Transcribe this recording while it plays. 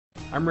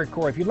I'm Rick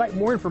Coy. If you'd like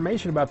more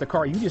information about the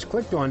car you just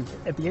clicked on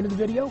at the end of the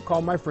video,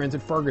 call my friends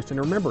at Ferguson.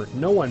 Remember,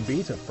 no one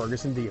beats a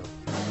Ferguson deal.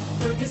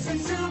 Ferguson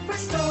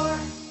Superstore.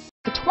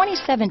 The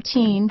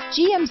 2017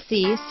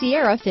 GMC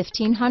Sierra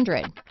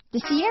 1500. The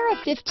Sierra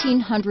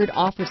 1500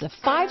 offers a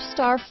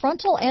 5-star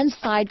frontal and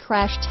side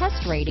crash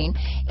test rating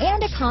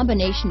and a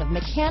combination of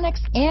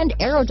mechanics and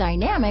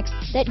aerodynamics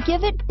that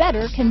give it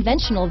better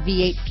conventional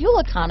V8 fuel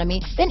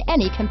economy than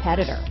any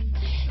competitor.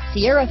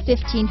 Sierra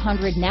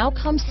 1500 now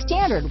comes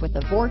standard with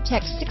a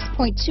Vortex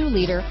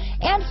 6.2-liter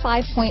and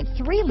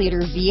 5.3-liter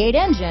V8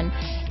 engine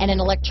and an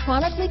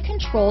electronically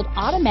controlled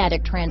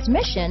automatic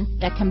transmission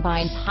that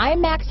combines high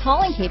max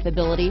hauling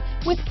capability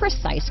with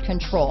precise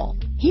control.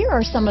 Here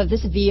are some of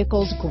this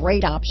vehicle's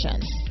great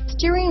options: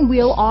 steering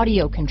wheel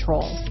audio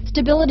controls,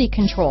 stability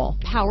control,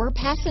 power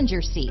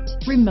passenger seat,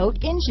 remote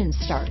engine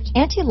start,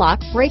 anti-lock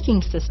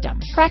braking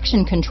system,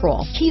 traction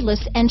control,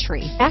 keyless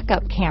entry,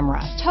 backup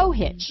camera, tow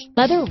hitch,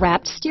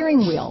 leather-wrapped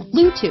steering wheel,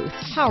 Bluetooth,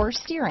 power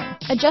steering,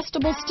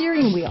 adjustable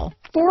steering wheel,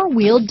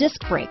 4-wheel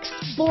disc brakes,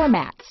 floor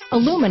mats,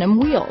 aluminum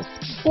wheels,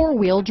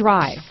 4-wheel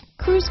drive,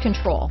 cruise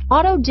control,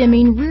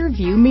 auto-dimming rear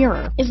view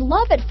mirror. Is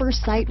love at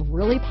first sight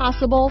really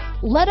possible?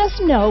 Let us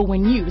know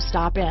when you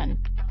stop in.